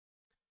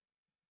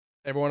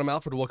Everyone, I'm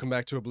Alfred. Welcome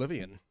back to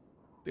Oblivion.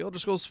 The Elder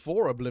Scrolls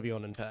 4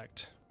 Oblivion, in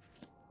fact.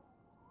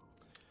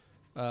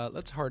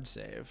 Let's hard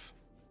save.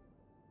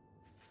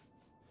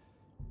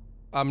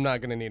 I'm not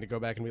going to need to go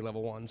back and be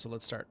level 1, so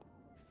let's start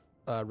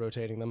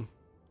rotating them.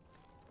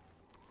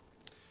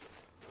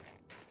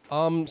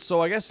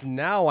 So I guess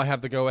now I have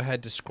to go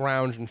ahead to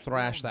scrounge and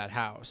thrash that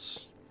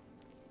house.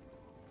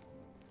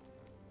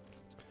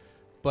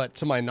 But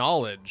to my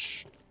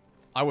knowledge,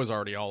 I was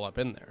already all up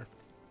in there.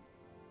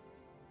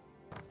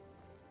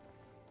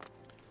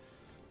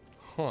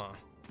 Huh.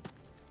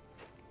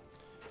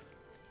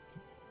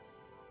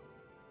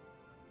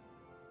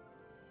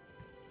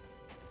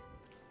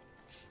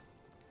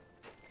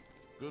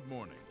 Good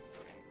morning.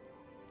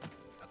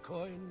 A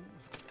coin.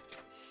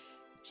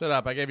 Shut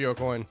up, I gave you a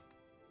coin.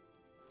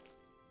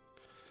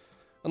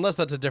 Unless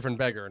that's a different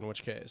beggar, in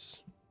which case.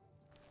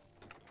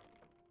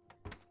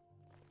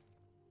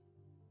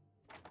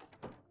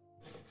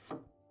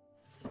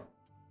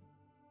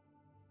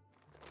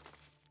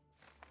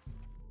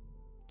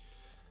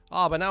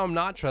 Oh, but now I'm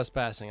not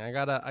trespassing.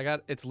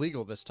 It's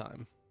legal this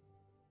time.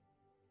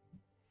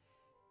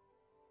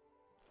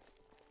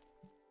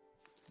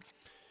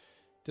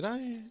 Did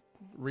I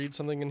read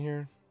something in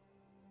here?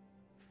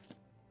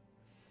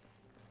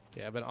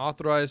 Yeah, I've been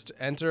authorized to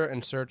enter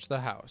and search the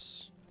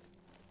house.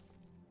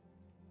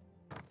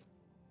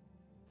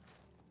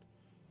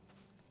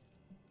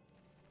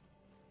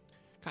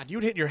 God,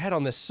 you'd hit your head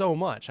on this so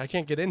much. I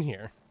can't get in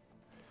here.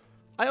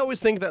 I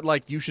always think that,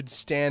 like, you should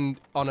stand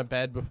on a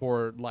bed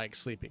before, like,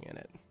 sleeping in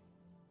it.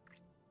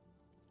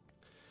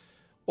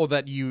 Or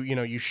that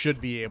you should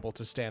be able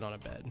to stand on a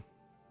bed.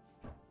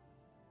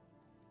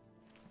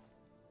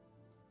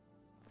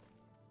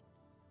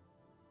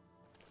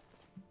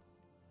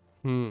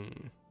 Hmm.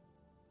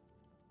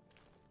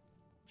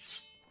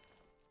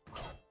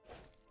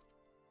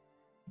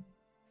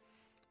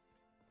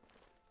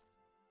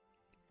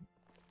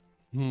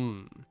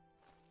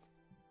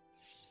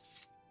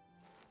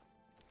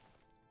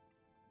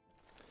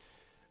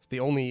 It's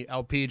the only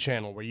LP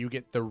channel where you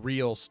get the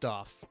real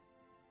stuff.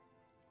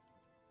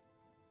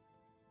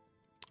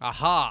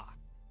 Aha!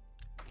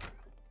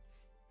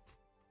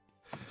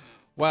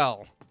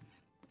 Well,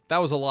 that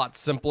was a lot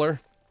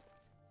simpler.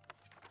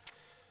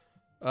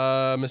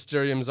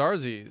 Mysterium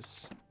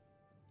Zarzes.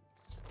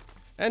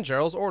 And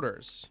Gerald's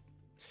orders.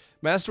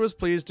 Master was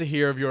pleased to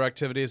hear of your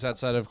activities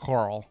outside of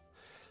Carl.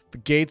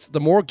 The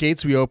more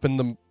gates we open,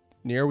 the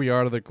nearer we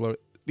are to the glow.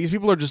 These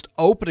people are just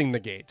opening the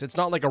gates. It's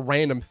not like a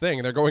random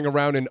thing. They're going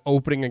around and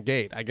opening a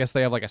gate. I guess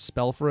they have like a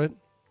spell for it.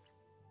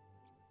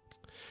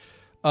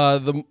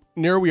 The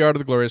nearer we are to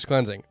the glorious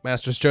cleansing.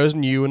 Master's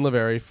chosen you and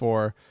Laveri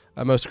for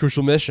a most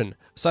crucial mission.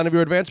 A sign of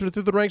your advancement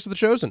through the ranks of the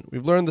chosen.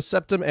 We've learned the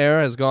Septim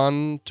heir has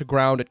gone to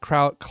ground at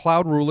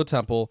Cloud Ruler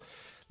Temple,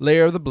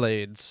 Lair of the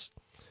Blades.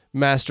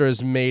 Master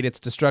has made its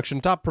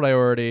destruction top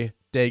priority.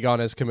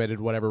 Dagon has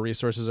committed whatever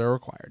resources are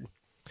required.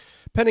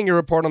 Pending your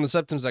report on the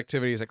Septim's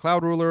activities at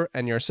Cloud Ruler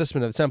and your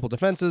assessment of the temple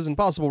defenses and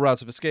possible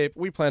routes of escape,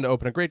 we plan to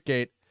open a great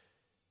gate.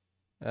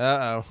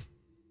 In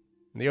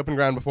the open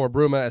ground before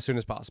Bruma as soon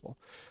as possible.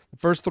 The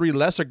first 3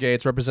 lesser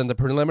gates represent the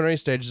preliminary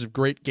stages of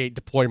Great Gate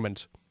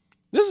deployment.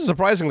 This is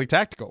surprisingly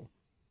tactical.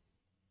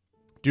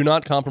 Do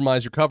not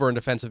compromise your cover in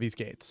defense of these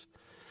gates.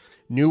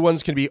 New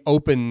ones can be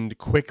opened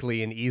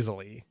quickly and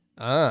easily.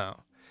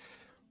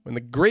 When the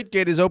Great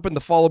Gate is opened,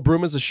 the fall of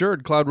Bruma is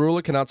assured. Cloud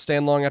Ruler cannot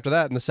stand long after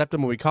that, and the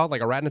Septim will be caught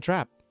like a rat in a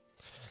trap.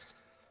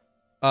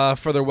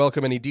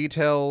 Welcome any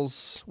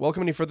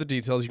further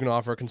details you can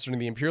offer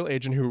concerning the Imperial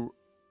agent who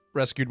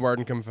rescued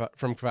Martin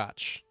from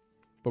Kvatch.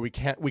 But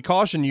we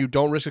caution you,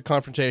 don't risk a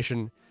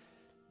confrontation.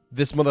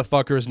 This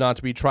motherfucker is not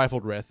to be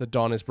trifled with. The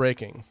dawn is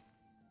breaking.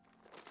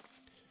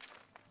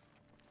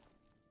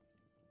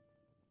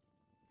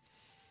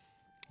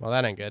 Well,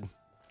 that ain't good.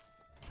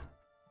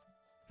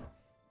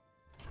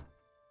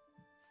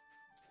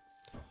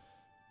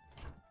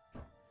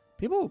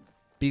 People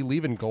be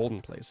leaving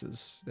golden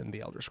places in the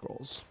Elder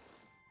Scrolls.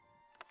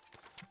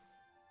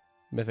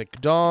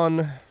 Mythic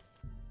Dawn.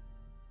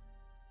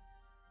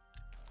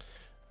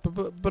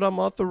 But I'm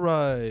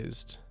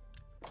authorized.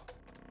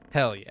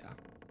 Hell yeah.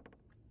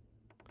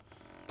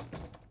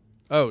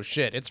 Oh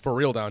shit, it's for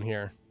real down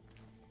here.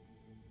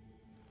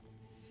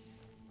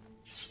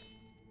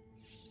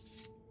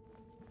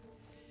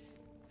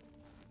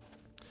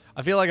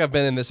 I feel like I've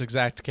been in this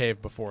exact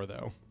cave before,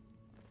 though.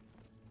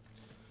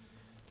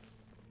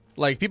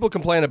 Like, people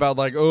complain about,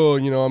 like, oh,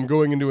 I'm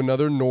going into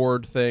another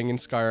Nord thing in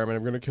Skyrim and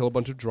I'm going to kill a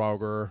bunch of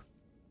Draugr.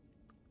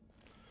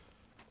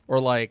 Or,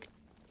 like,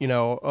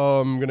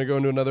 oh, I'm going to go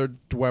into another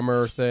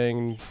Dwemer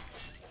thing.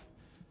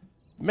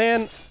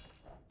 Man,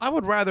 I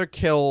would rather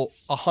kill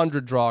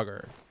 100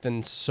 Draugr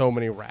than so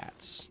many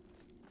rats.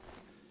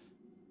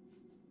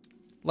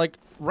 Like,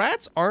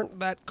 rats aren't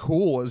that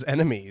cool as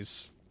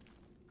enemies.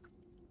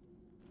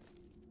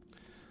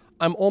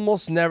 I'm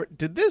almost never...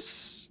 Did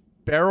this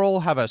barrel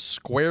have a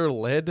square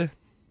lid?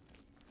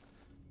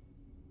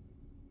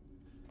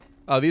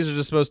 Oh, these are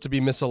just supposed to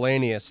be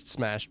miscellaneous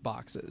smashed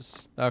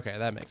boxes. Okay,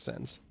 that makes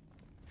sense.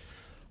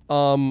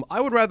 I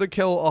would rather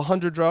kill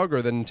 100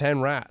 Draugr than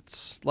 10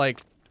 rats.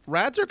 Like,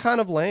 rats are kind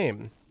of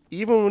lame.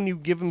 Even when you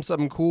give them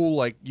something cool,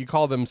 like you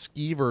call them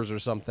skeevers or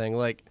something,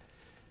 like,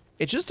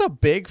 it's just a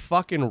big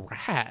fucking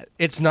rat.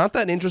 It's not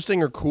that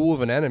interesting or cool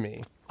of an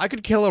enemy. I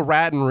could kill a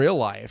rat in real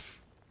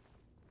life.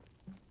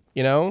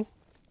 You know?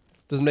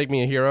 Doesn't make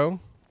me a hero.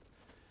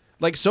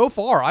 Like, so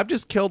far, I've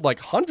just killed, like,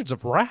 hundreds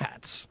of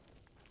rats.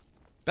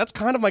 That's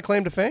kind of my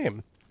claim to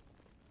fame.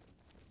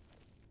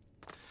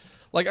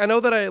 Like, I know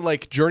that I,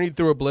 like, journeyed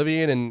through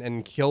Oblivion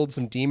and killed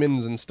some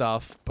demons and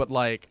stuff, but,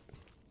 like,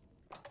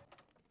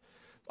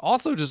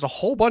 also just a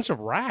whole bunch of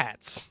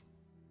rats.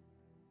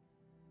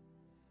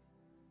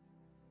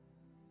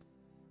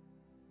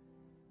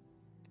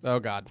 Oh,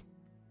 God.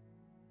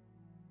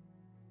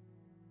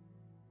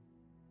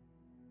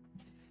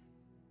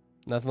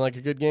 Nothing like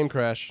a good game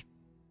crash.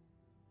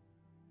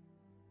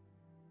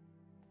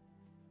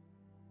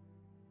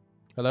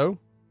 Hello?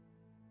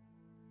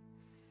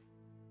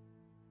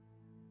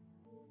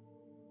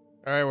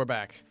 All right, we're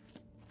back.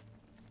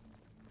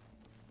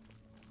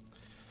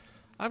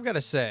 I've got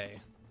to say,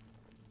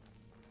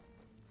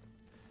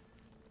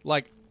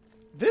 like,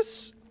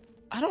 this,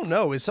 I don't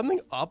know, is something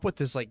up with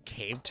this, like,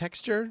 cave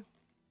texture?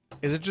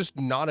 Is it just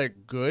not a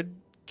good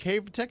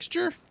cave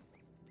texture?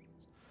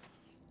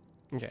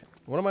 Okay,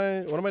 what am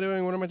I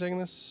doing? What am I taking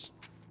this?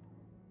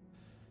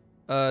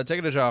 Take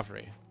it to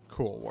Joffrey.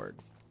 Cool, word.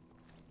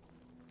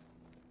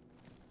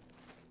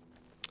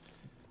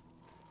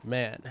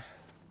 Man.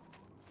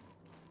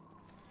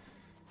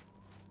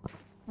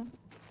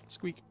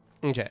 Squeak.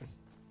 Okay.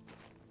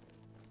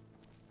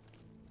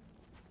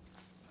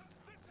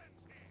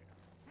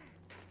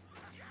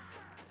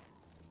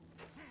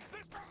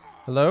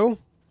 Hello?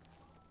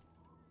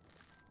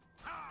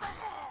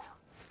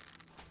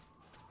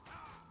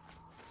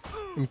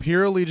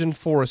 Imperial Legion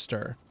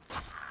Forester.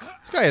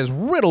 This guy is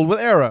riddled with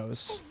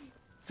arrows.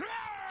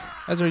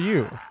 As are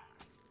you.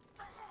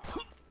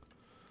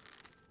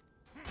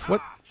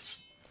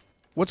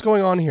 What's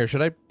going on here?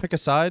 Should I pick a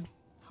side?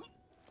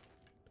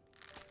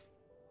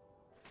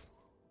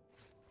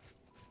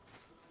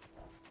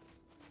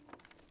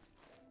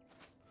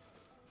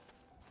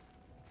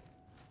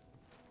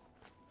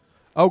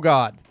 Oh,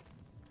 God.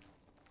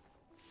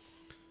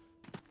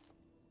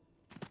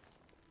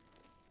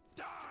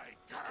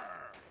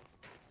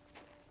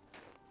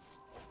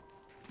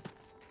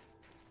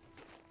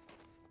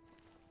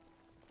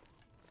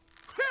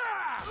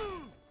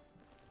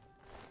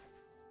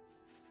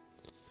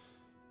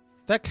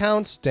 That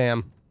counts?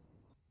 Damn.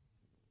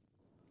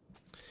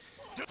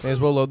 May as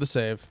well load the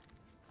save.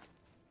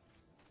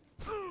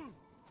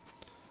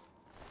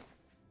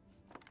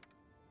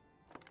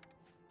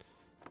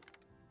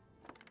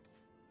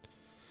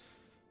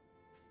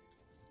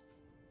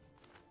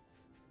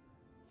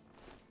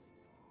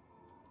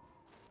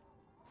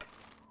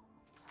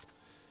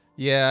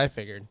 Yeah, I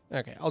figured.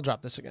 Okay, I'll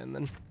drop this again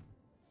then.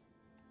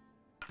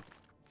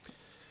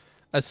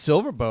 A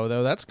silver bow,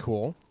 though, that's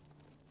cool.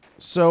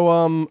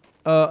 So,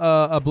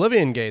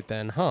 Oblivion Gate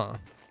then, huh?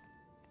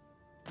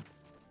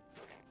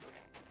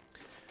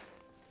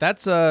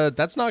 That's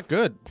not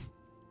good.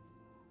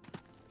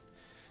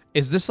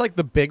 Is this like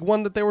the big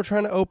one that they were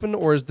trying to open,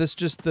 or is this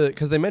just the,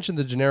 because they mentioned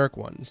the generic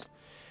ones.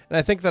 And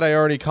I think that I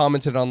already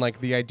commented on like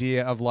the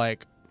idea of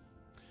like,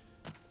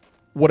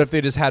 what if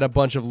they just had a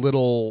bunch of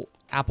little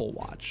Apple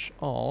Watch?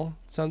 Aw,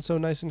 sounds so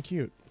nice and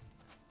cute.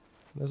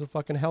 There's a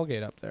fucking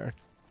Hellgate up there.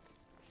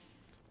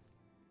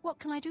 What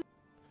can I do?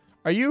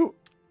 Are you...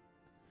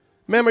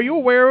 Ma'am, are you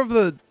aware of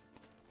the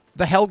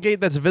Hellgate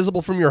that's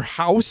visible from your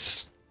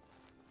house?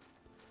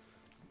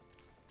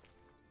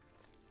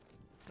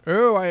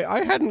 Oh,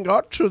 I hadn't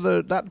got to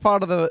that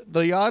part of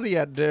the yard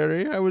yet,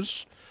 dearie. I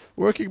was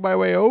working my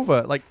way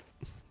over. Like...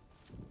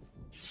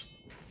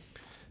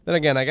 Then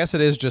again, I guess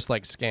it is just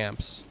like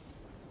scamps.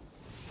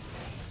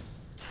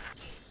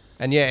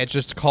 And yeah, it's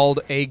just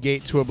called A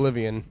Gate to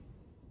Oblivion.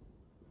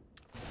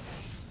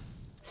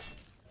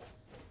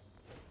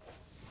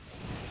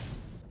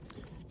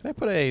 Can I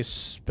put a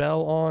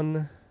spell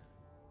on?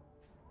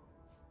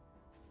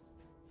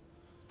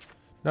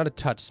 Not a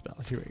touch spell.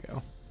 Here we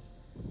go.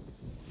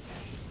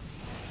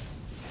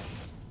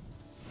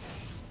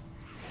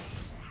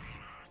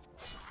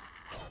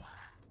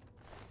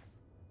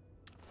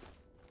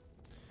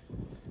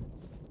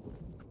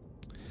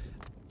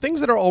 Things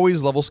that are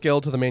always level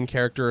scaled to the main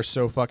character are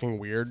so fucking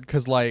weird,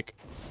 because like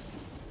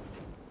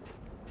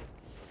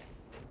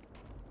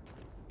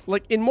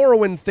in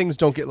Morrowind, things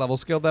don't get level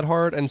scaled that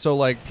hard, and so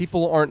like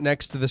people aren't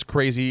next to this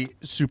crazy,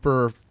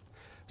 super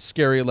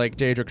scary like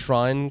Daedric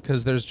Shrine,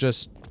 because there's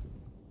just...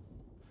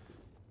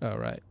 Oh,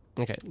 right.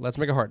 Okay, let's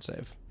make a hard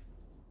save.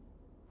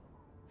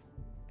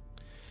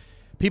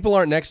 People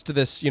aren't next to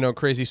this, you know,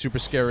 crazy, super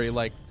scary,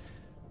 like,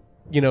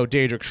 you know,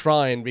 Daedric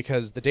Shrine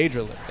because the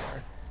Daedra live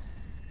there.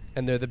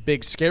 And they're the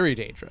big, scary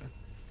Daedra.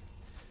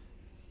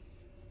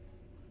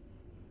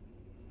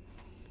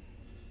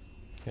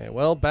 Okay,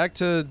 well, back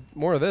to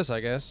more of this, I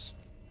guess.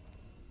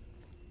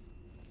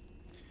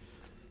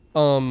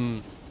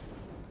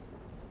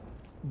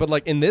 But,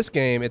 like, in this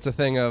game, it's a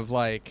thing of,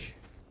 like...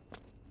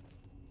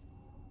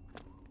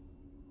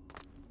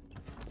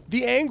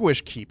 The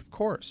Anguish Keep, of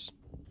course.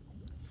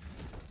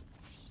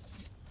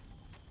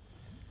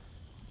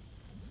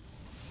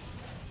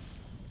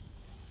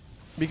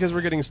 Because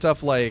we're getting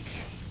stuff like...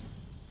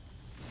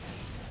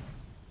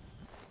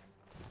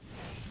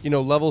 You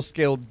know, level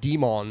scale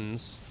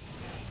demons.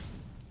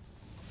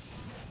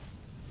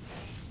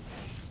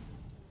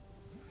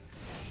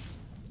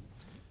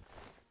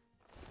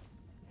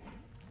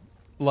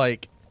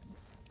 Like,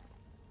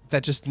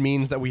 that just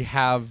means that we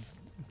have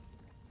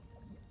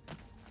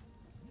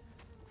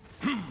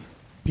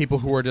people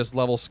who are just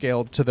level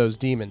scaled to those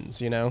demons,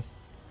 you know?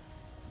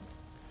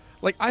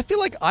 Like, I feel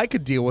like I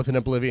could deal with an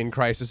Oblivion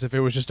crisis if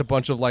it was just a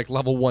bunch of, like,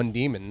 level 1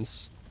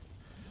 demons.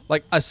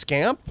 Like, a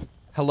scamp?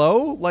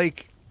 Hello?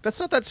 Like, that's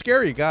not that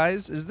scary,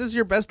 guys. Is this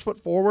your best foot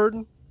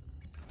forward?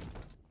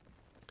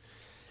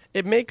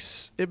 It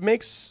makes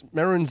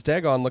Merun's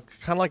Dagon look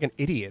kind of like an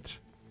idiot.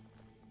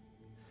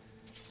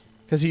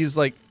 Because he's,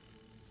 like,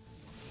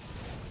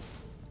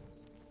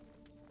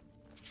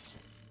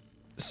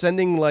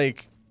 sending,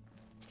 like,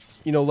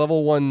 you know,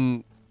 level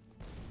 1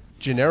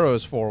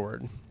 Gennaros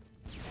forward.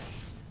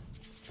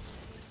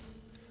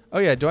 Oh,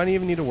 yeah, do I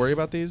even need to worry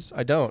about these?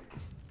 I don't.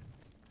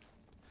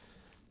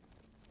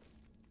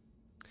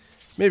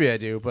 Maybe I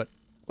do, but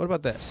what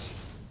about this?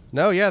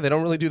 No, yeah, they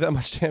don't really do that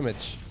much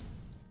damage.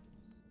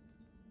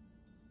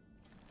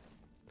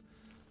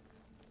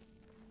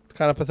 It's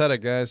kind of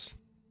pathetic, guys.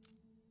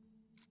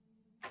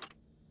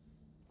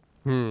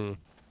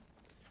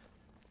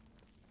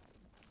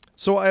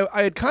 So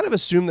I had kind of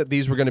assumed that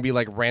these were going to be,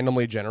 like,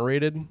 randomly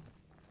generated. Well,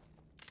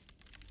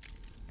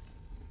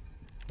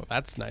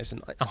 that's nice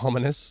and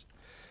ominous.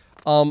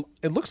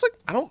 It looks like...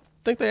 I don't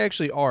think they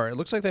actually are. It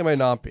looks like they might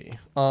not be.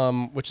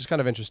 Which is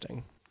kind of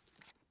interesting.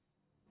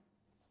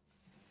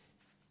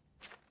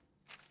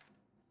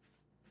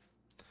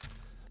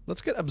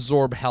 Let's get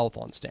Absorb Health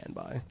on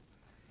standby.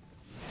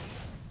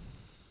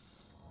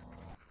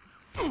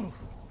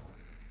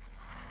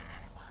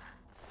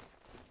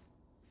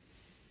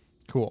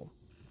 Cool.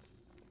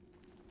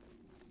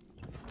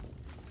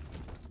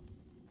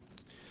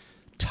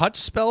 Touch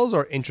spells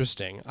are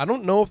interesting. I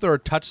don't know if there are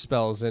touch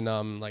spells in,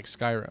 like,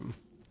 Skyrim.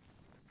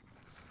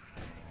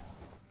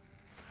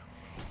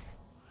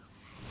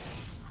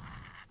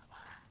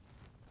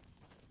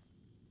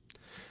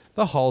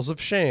 The Halls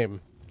of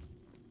Shame.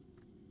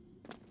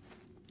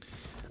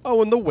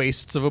 Oh, and the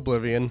Wastes of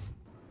Oblivion.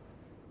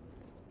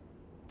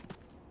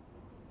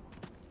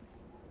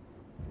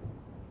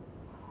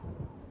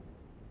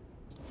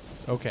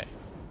 Okay.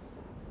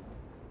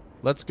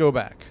 Let's go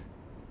back.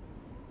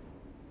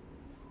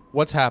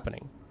 What's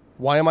happening?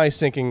 Why am I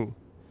sinking?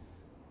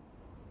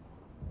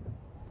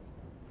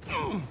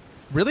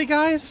 Really,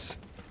 guys?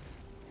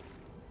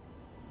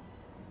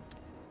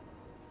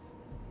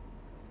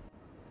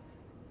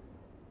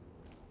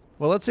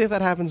 Well, let's see if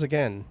that happens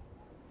again.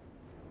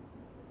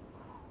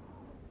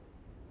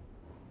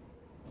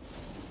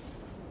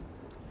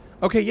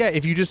 Okay, yeah,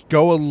 if you just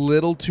go a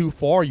little too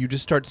far, you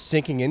just start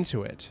sinking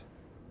into it.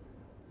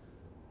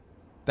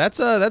 That's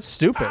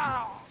stupid.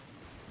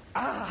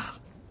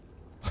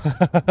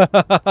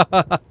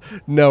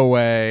 No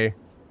way.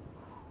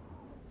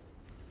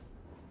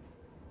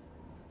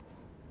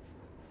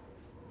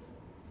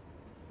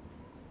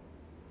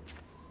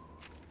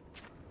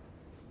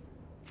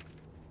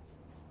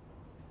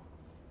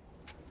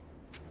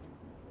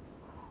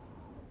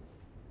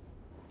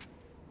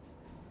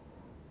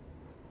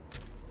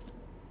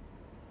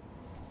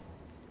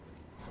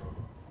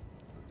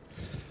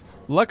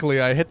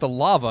 Luckily, I hit the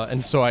lava,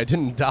 and so I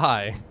didn't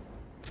die.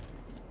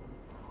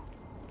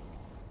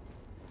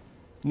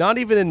 Not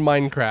even in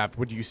Minecraft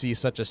would you see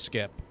such a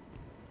skip.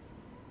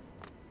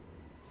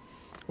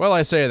 Well,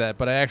 I say that,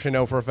 but I actually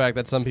know for a fact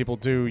that some people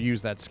do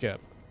use that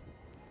skip.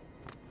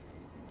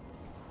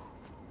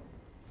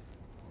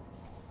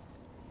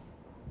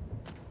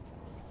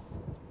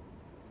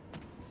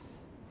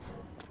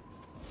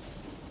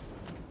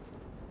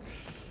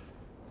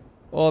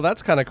 Well,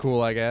 that's kind of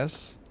cool, I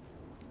guess.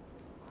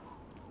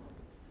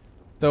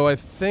 Though I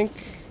think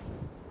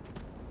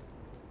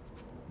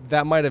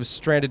that might have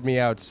stranded me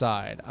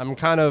outside. I'm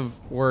kind of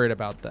worried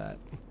about that.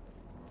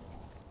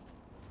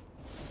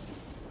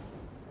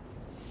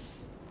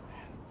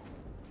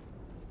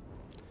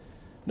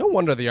 No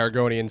wonder the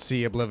Argonians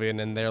see Oblivion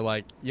and they're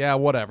like, yeah,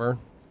 whatever.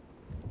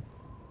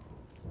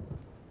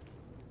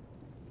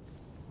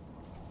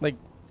 Like,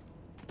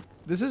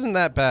 this isn't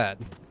that bad.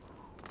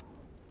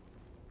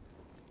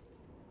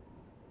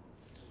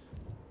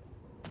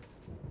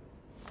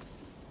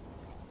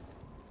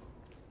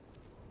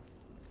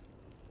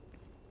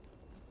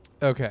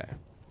 Okay.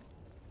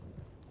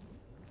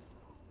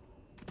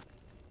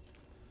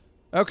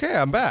 Okay,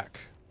 I'm back.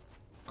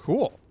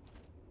 Cool.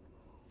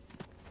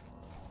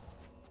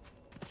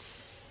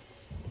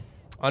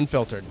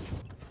 Unfiltered.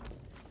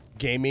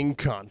 Gaming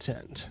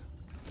content.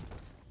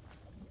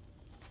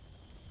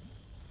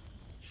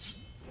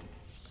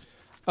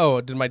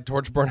 Oh, did my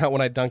torch burn out when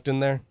I dunked in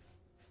there?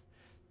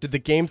 Did the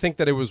game think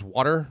that it was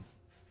water?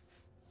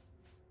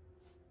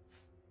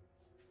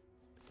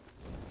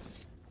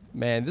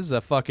 Man, this is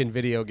a fucking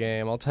video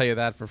game. I'll tell you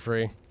that for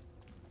free.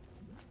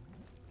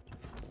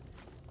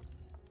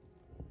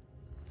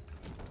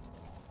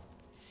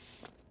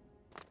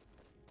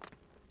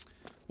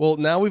 Well,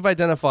 now we've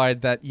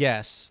identified that,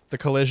 yes, the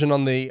collision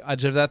on the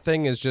edge of that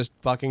thing is just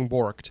fucking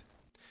borked.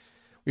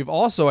 We've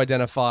also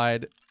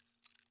identified...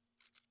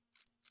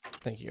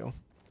 Thank you.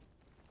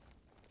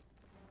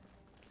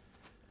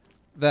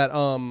 That,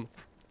 little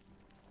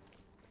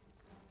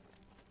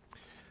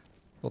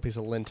piece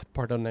of lint,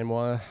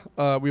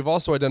 pardonnez-moi. We've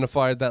also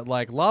identified that,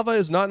 like, lava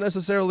is not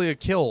necessarily a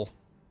kill.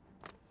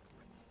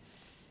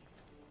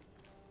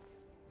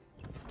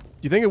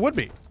 You think it would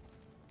be,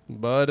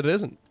 but it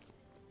isn't.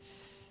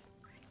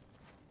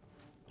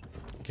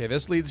 Okay,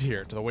 this leads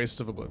here, to the Wastes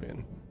of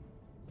Oblivion.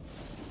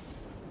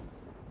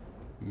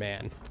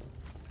 Man.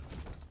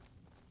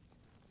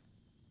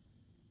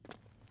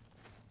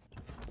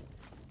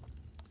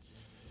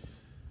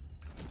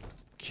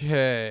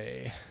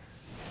 Okay.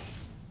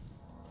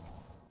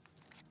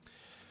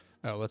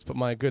 Oh, let's put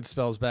my good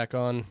spells back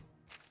on.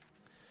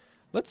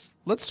 Let's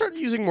start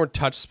using more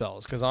touch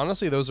spells, because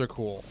honestly, those are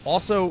cool.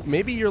 Also,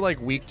 maybe you're,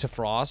 like, weak to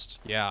frost.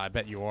 Yeah, I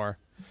bet you are.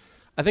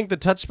 I think the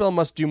touch spell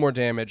must do more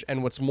damage,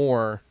 and what's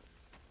more...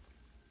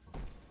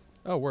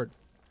 Oh, word.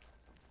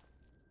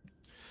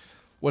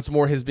 What's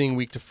more, his being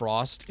weak to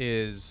frost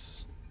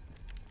is...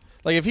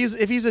 Like, if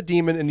he's a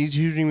demon and he's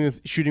shooting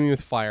me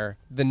with fire,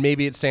 then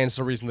maybe it stands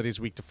to reason that he's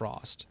weak to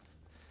frost.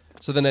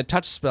 So then a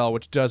touch spell,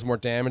 which does more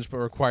damage but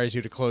requires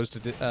you to close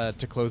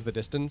the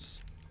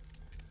distance.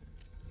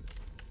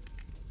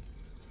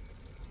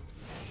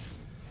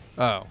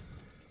 Oh.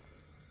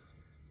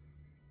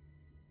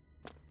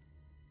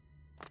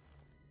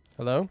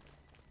 Hello?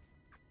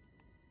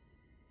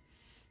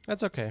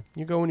 That's okay.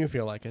 You go when you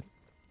feel like it.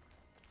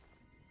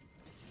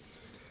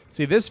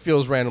 See, this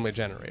feels randomly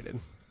generated.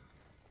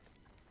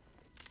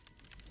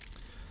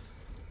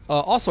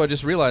 Also, I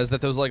just realized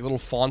that those like little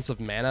fonts of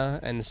mana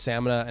and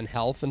stamina and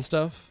health and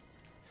stuff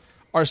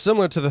are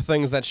similar to the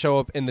things that show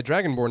up in the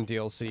Dragonborn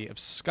DLC of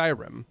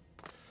Skyrim.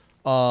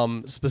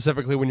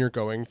 Specifically when you're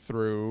going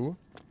through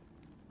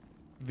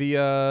the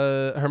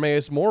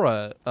Hermaeus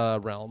Mora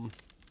realm.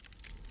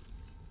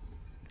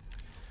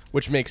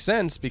 Which makes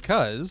sense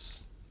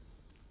because...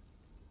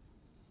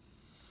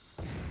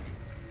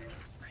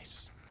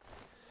 Nice.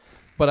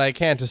 But I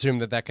can't assume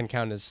that that can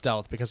count as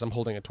stealth because I'm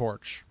holding a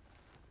torch.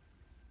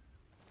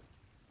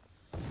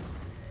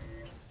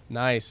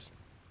 Nice.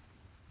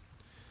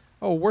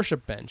 Oh,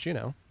 worship bench, you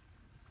know.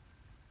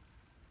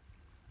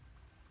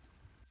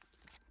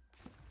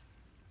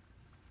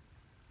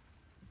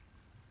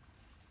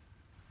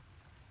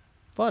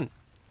 Fun.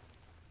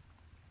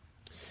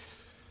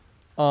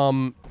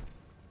 But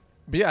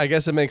yeah, I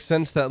guess it makes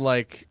sense that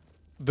like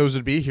those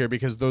would be here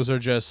because those are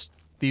just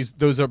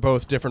those are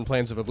both different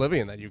planes of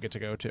Oblivion that you get to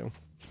go to.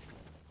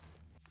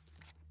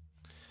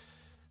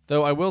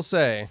 Though I will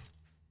say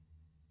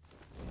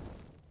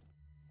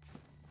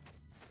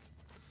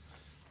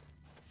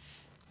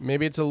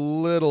maybe it's a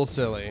little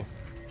silly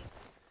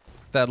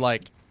that,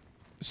 like,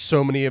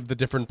 so many of the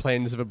different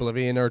planes of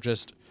Oblivion are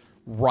just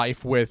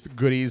rife with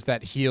goodies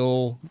that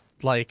heal,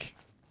 like,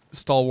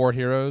 stalwart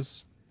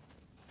heroes.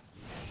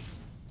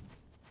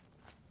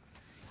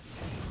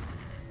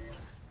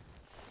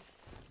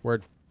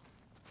 Word.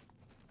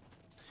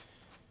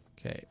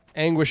 Okay.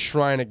 Anguish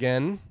Shrine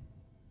again.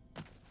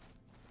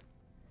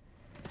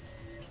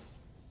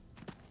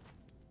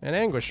 And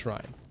Anguish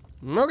Shrine.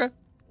 Okay.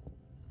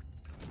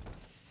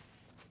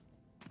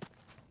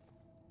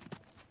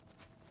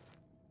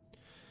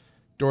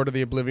 Door to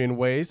the Oblivion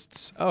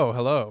Wastes. Oh,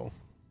 hello.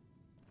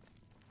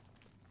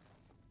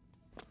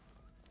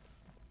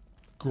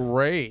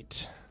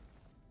 Great.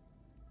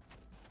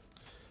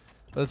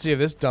 Let's see if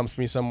this dumps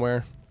me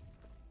somewhere.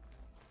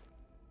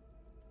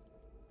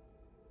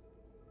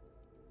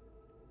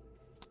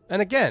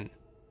 And again.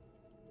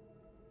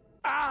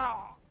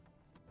 Ow!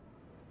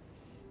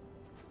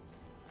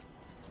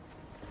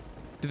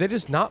 Did they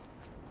just not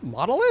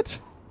model it?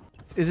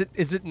 Is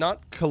it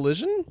not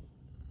collision?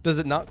 Does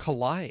it not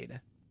collide?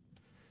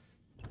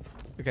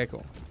 Okay,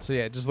 cool. So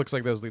yeah, it just looks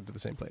like those lead to the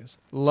same place.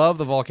 Love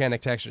the volcanic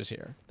textures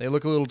here. They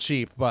look a little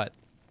cheap, but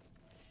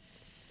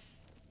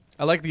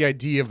I like the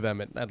idea of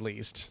them at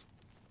least.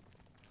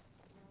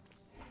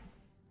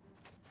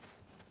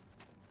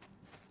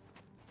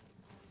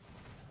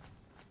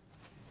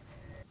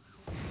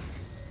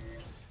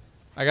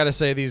 I gotta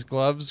say, these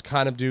gloves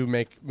kind of do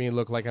make me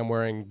look like I'm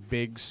wearing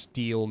big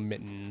steel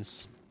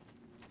mittens.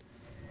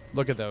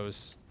 Look at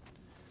those.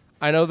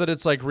 I know that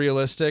it's like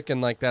realistic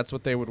and like that's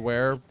what they would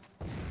wear,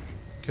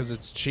 because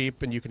it's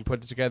cheap and you can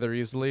put it together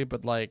easily,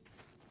 but like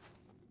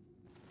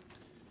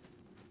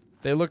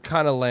they look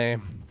kind of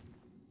lame.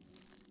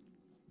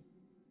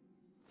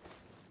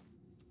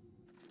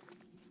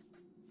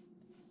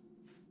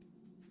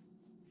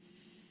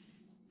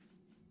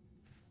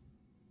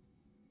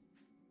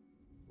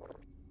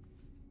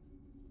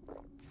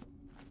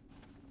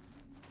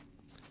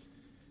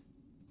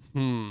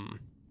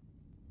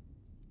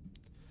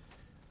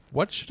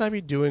 What should I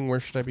be doing? Where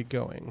should I be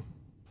going?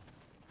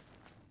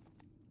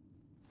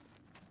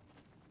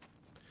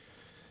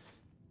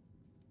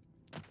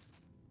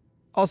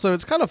 Also,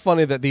 it's kind of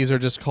funny that these are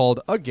just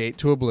called a gate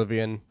to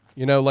Oblivion.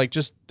 You know, like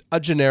just a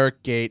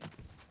generic gate.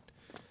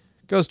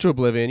 Goes to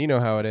Oblivion. You know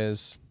how it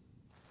is.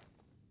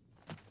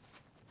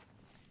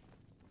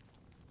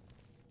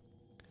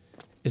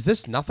 Is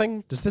this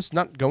nothing? Does this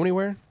not go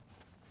anywhere?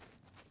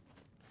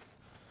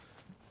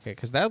 Okay,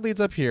 because that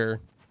leads up here.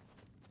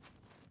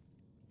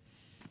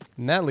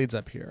 And that leads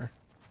up here.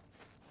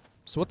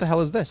 So what the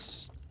hell is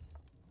this?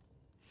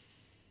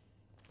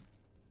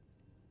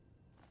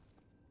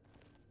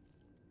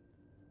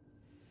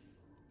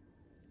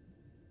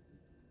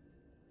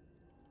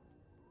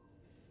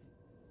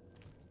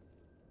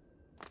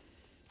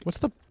 What's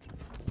the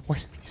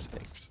point of these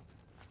things?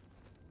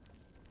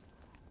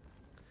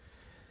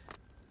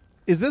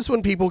 Is this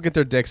when people get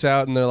their dicks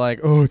out and they're like,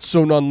 oh, it's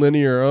so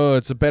non-linear, oh,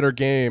 it's a better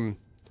game?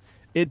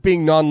 It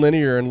being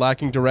non-linear and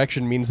lacking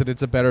direction means that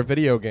it's a better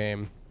video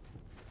game.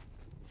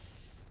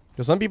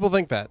 Because some people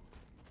think that.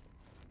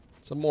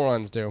 Some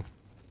morons do.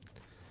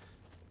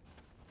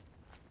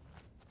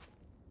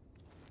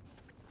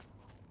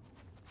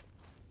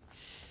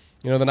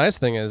 You know, the nice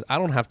thing is I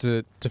don't have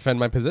to defend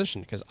my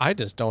position because I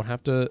just don't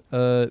have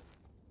to,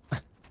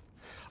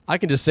 I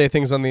can just say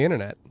things on the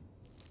internet.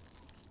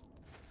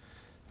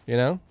 You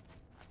know?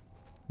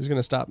 Who's going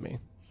to stop me?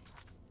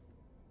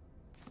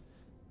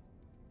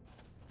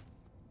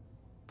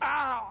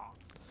 Ow!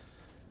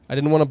 I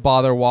didn't want to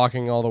bother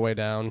walking all the way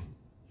down.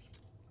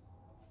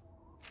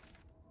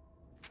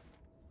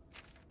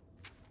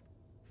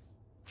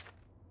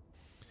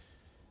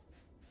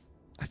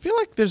 I feel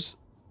like there's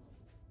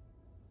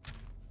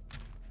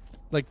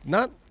like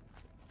not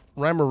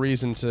rhyme or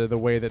reason to the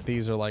way that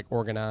these are like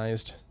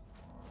organized.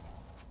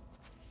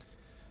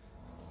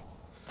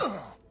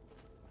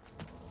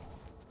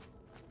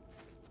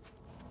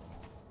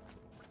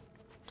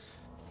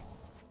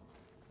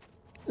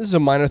 This is a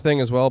minor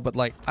thing as well, but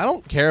like I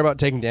don't care about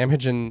taking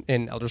damage in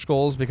Elder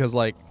Scrolls because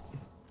like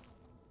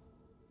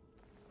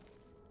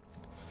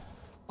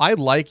I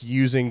like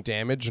using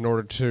damage in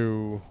order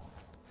to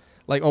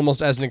like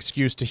almost as an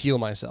excuse to heal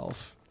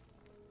myself.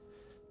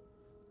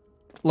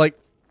 Like,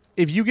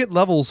 if you get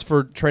levels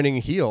for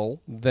training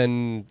heal,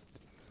 then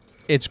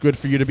it's good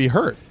for you to be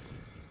hurt.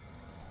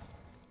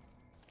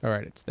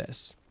 Alright, it's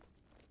this.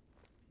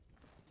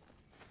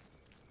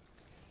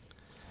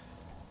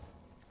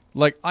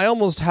 Like, I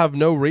almost have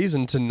no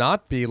reason to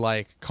not be,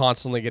 like,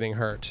 constantly getting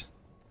hurt.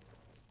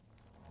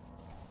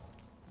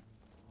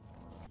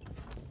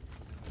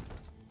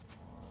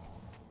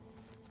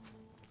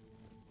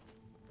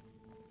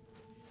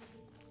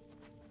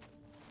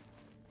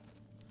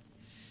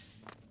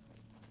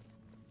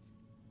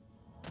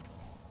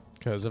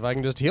 Because if I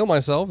can just heal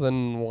myself,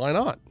 then why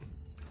not?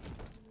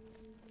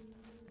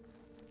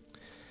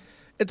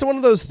 It's one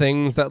of those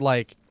things that,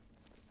 like,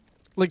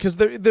 because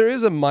there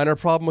is a minor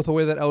problem with the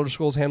way that Elder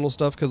Scrolls handle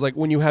stuff, because, like,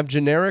 when you have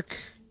generic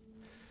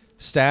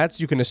stats,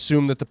 you can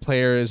assume that the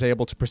player is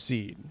able to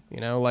proceed. You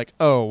know, like,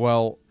 oh,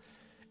 well,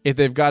 if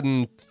they've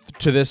gotten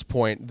to this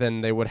point, then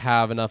they would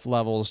have enough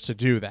levels to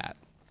do that,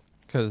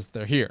 because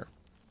they're here.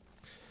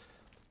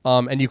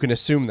 And you can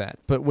assume that.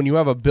 But when you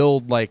have a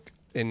build, like,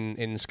 in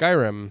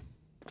Skyrim...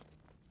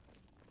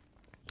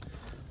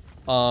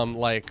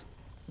 like,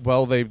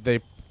 well,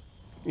 they,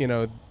 you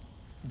know,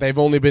 they've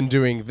only been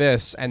doing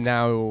this, and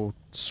now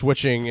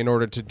switching in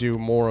order to do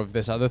more of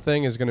this other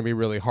thing is going to be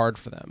really hard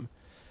for them.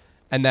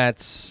 And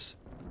that's,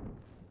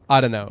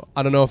 I don't know.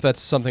 I don't know if that's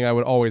something I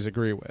would always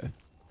agree with.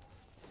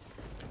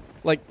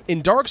 Like,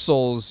 in Dark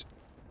Souls,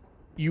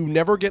 you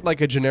never get, like,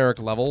 a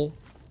generic level.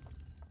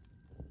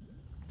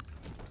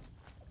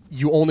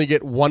 You only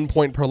get 1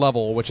 point per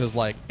level, which is,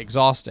 like,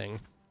 exhausting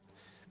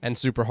and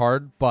super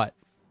hard, but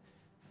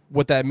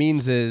what that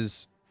means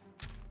is...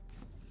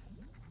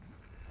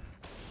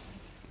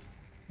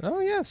 Oh,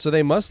 yeah, so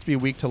they must be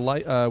weak to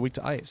weak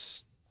to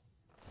ice.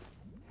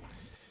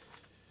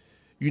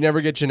 You never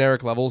get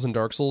generic levels in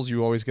Dark Souls.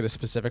 You always get a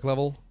specific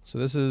level. So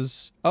this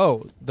is...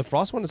 Oh, the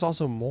Frost one is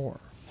also more.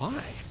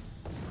 Why?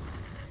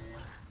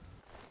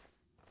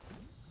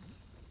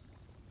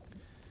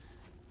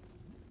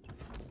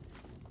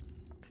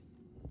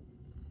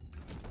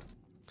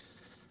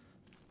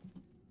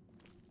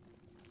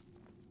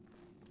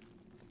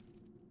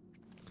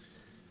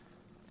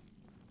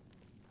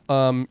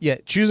 Yeah,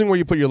 choosing where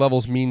you put your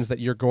levels means that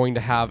you're going to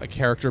have a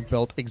character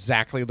built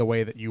exactly the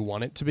way that you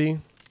want it to be.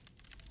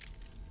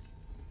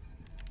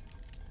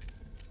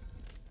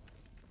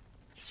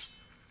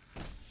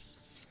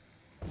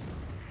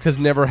 Because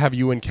never have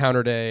you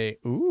encountered a...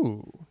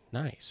 Ooh,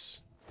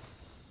 nice.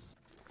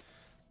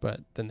 But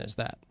then there's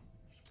that.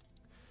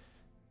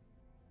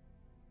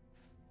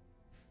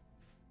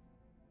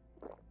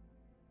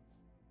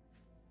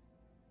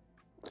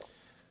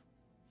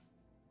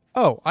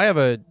 Oh, I have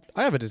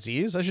a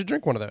disease. I should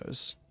drink one of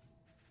those.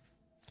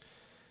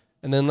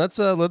 And then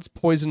let's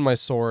poison my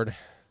sword.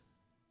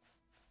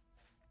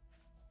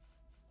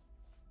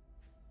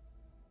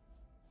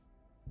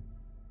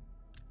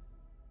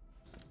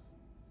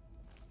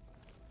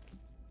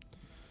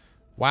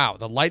 Wow,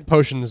 the light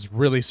potion is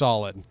really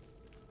solid.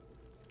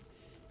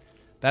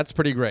 That's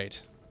pretty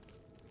great.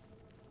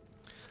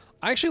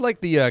 I actually like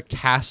the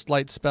cast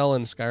light spell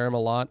in Skyrim a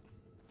lot.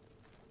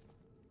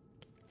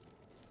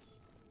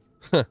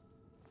 Huh.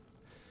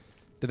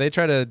 Did they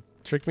try to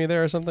trick me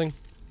there or something?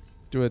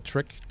 Do a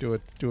trick? Do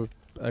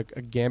a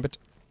gambit?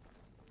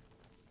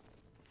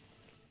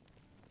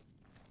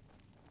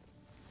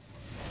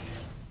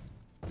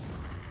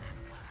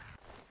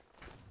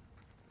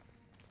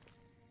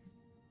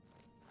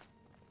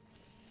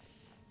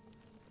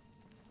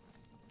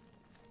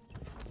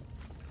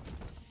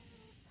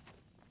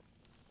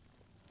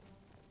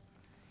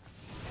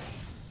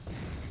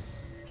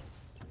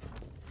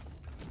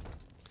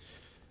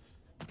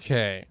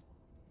 Okay.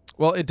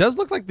 Well, it does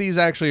look like these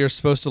actually are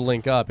supposed to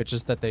link up. It's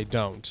just that they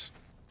don't.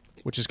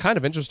 Which is kind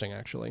of interesting,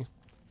 actually.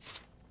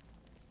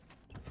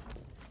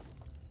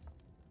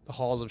 The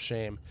Halls of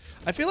Shame.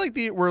 I feel like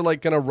we're,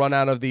 like, gonna run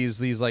out of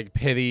these like,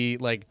 pithy,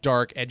 like,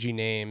 dark, edgy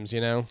names,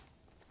 you know?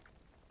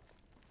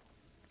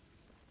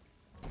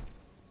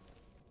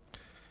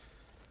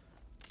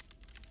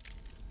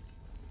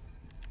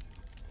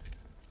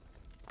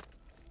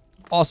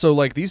 Also,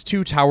 like, these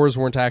two towers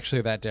weren't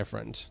actually that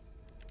different.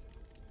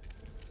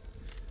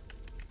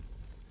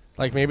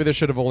 Like, maybe there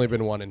should have only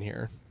been one in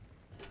here.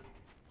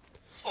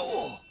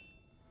 Oh.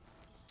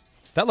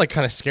 That, like,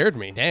 kind of scared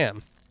me.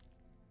 Damn.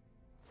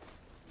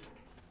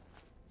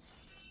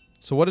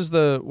 So what is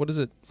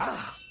it?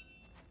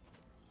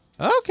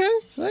 Okay,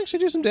 so they actually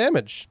do some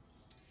damage.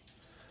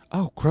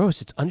 Oh,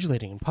 gross. It's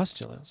undulating and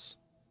pustulous.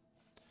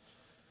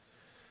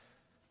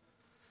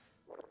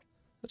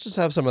 Let's just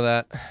have some of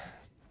that.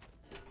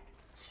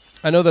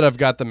 I know that I've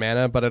got the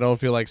mana, but I don't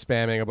feel like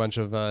spamming a bunch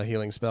of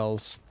healing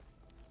spells.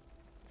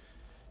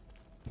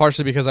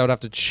 Partially because I would have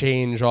to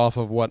change off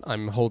of what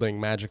I'm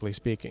holding, magically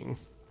speaking.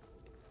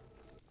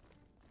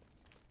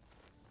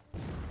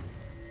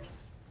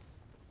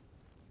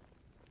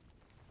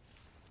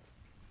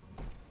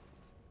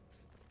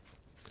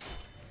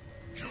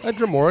 A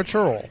Dremora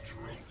Churl.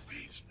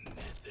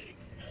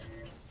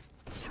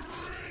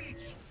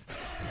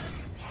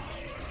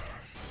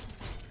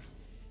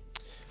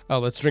 Oh,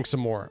 let's drink some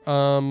more.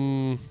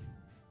 Oh,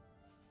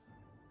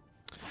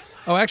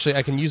 actually,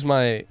 I can use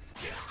my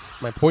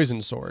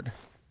poison sword.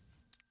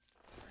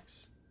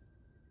 Nice.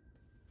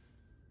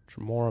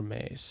 Dremora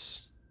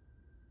Mace.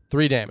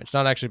 3 damage.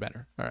 Not actually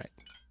better. All right.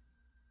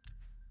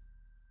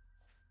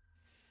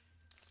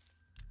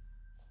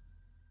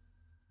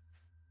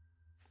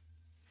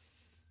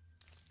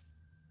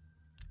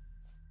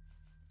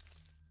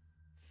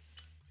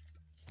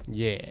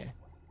 Yeah.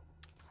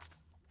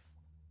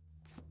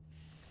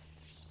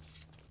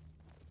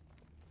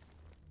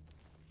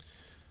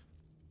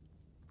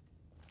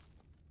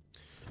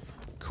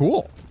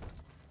 Cool.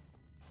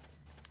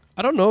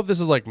 I don't know if this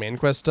is like main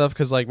quest stuff,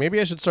 because like maybe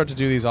I should start to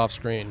do these off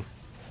screen.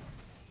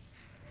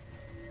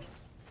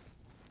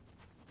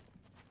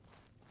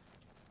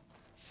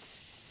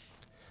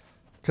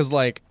 Because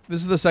like this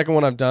is the second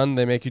one I've done.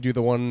 They make you do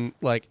the one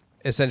like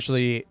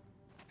essentially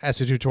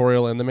as a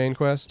tutorial in the main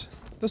quest.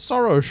 The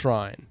Sorrow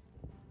Shrine.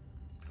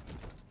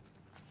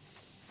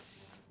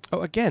 Oh,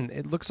 again,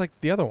 it looks like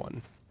the other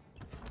one.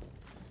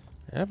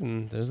 Yep,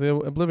 and there's the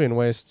Oblivion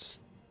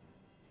Wastes.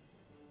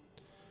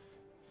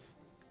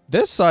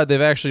 This side they've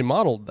actually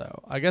modeled,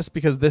 though. I guess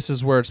because this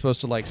is where it's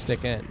supposed to, like,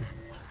 stick in.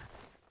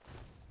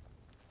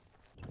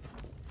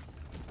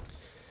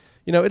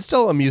 You know, it's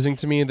still amusing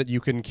to me that you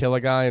can kill a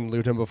guy and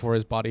loot him before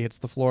his body hits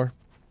the floor.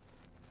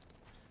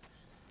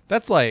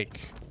 That's, like,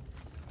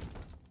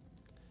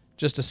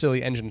 just a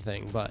silly engine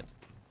thing, but...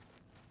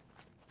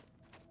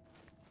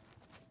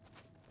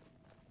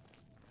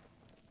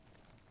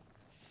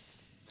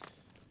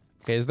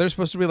 Okay, is there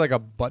supposed to be, like, a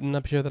button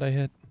up here that I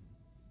hit?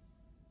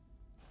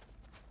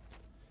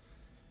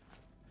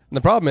 And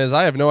the problem is,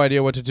 I have no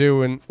idea what to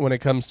do when it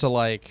comes to,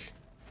 like...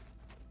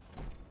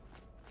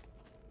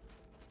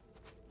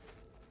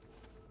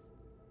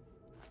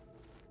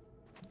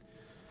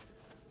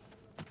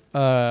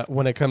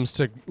 when it comes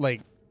to,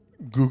 like,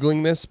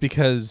 Googling this,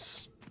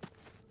 because...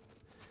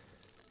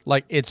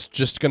 Like, it's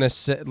just gonna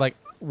say... Like,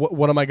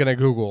 what am I gonna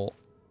Google?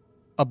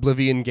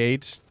 Oblivion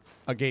Gate?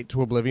 A gate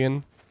to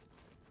Oblivion?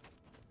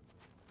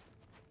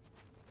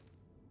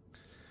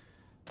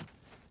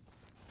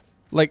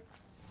 Like...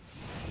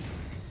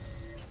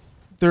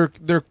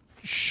 There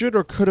should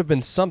or could have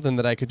been something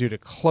that I could do to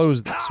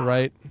close this,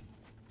 right?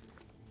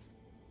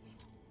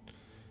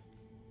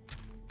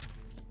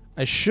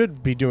 I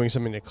should be doing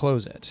something to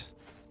close it.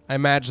 I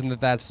imagine that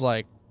that's,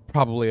 like,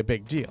 probably a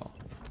big deal.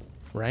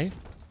 Right?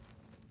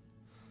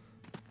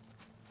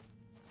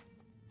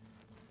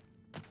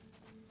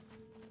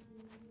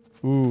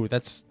 Ooh,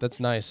 that's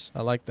nice.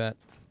 I like that.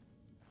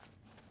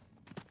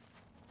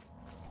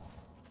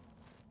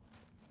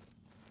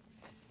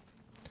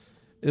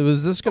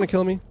 Was this gonna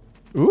kill me?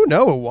 Ooh,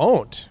 no, it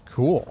won't.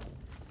 Cool.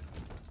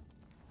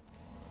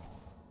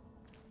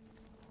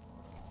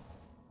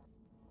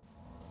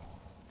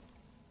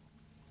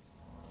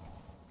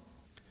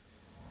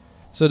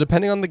 So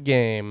depending on the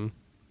game,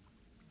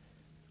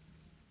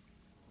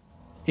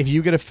 if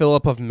you get a fill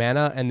up of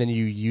mana and then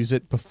you use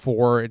it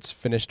before it's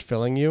finished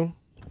filling you,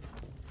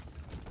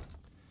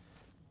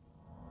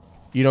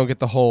 you don't get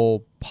the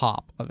whole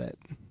pop of it.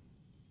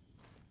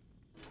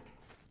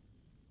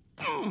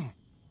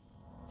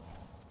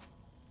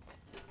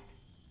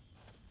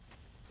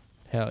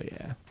 Hell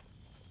yeah.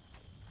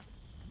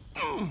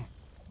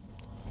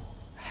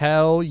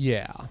 Hell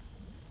yeah.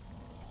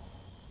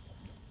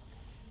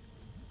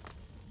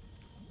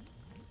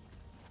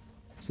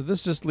 So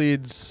this just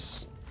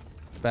leads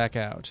back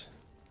out.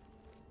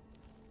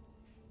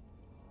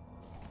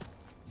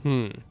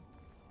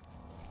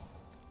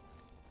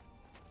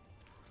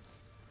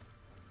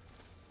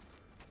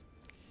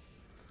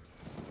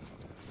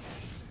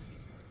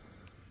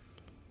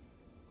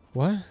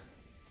 What?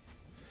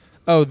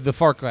 Oh, the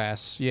fart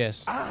glass.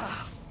 Yes.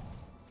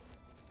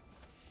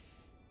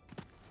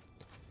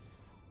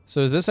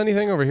 So is this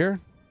anything over here?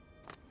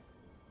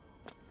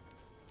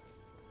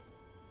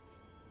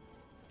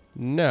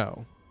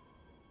 No.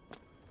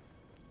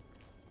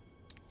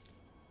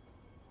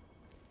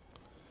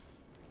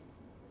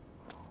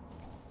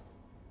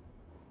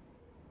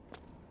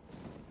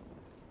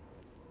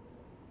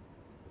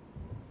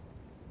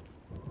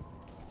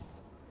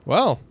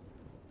 Well.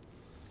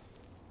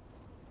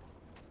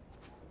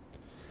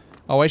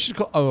 Oh, I should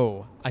call...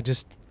 Oh,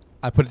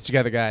 I put it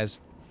together, guys.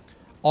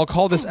 I'll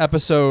call this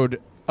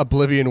episode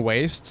Oblivion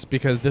Wastes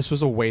because this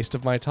was a waste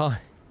of my time.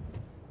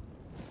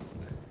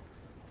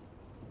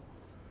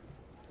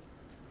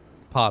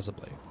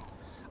 Possibly.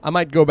 I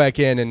might go back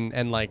in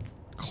and like,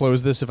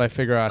 close this if I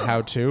figure out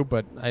how to,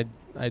 but I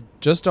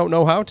just don't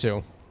know how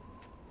to.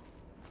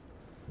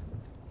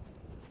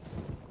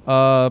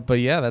 But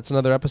yeah, that's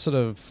another episode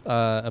of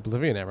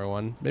Oblivion,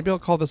 everyone. Maybe I'll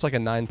call this like a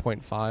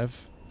 9.5,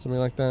 something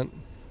like that.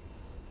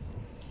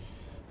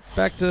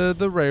 Back to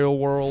the rail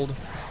world.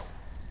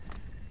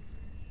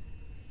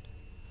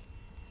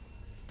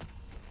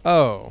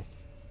 Oh.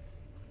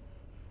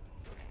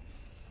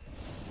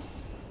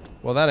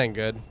 Well, that ain't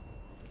good.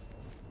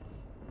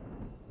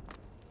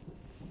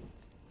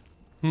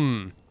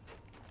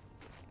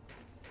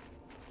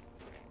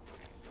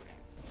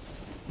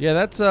 Yeah,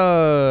 that's,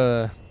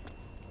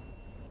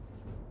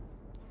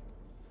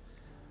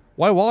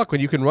 Why walk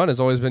when you can run has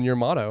always been your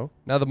motto.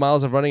 Now the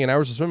miles of running and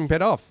hours of swimming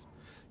paid off.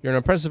 You're an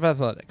apprentice of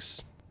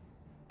athletics.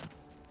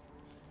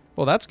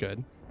 Well, that's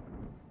good.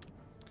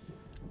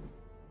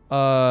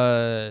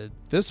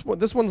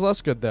 This one's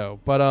less good though.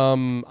 But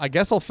I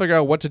guess I'll figure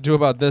out what to do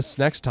about this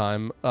next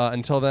time.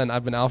 Until then,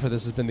 I've been Alpha.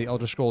 This has been the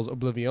Elder Scrolls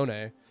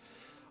Oblivione.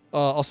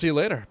 I'll see you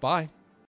later. Bye.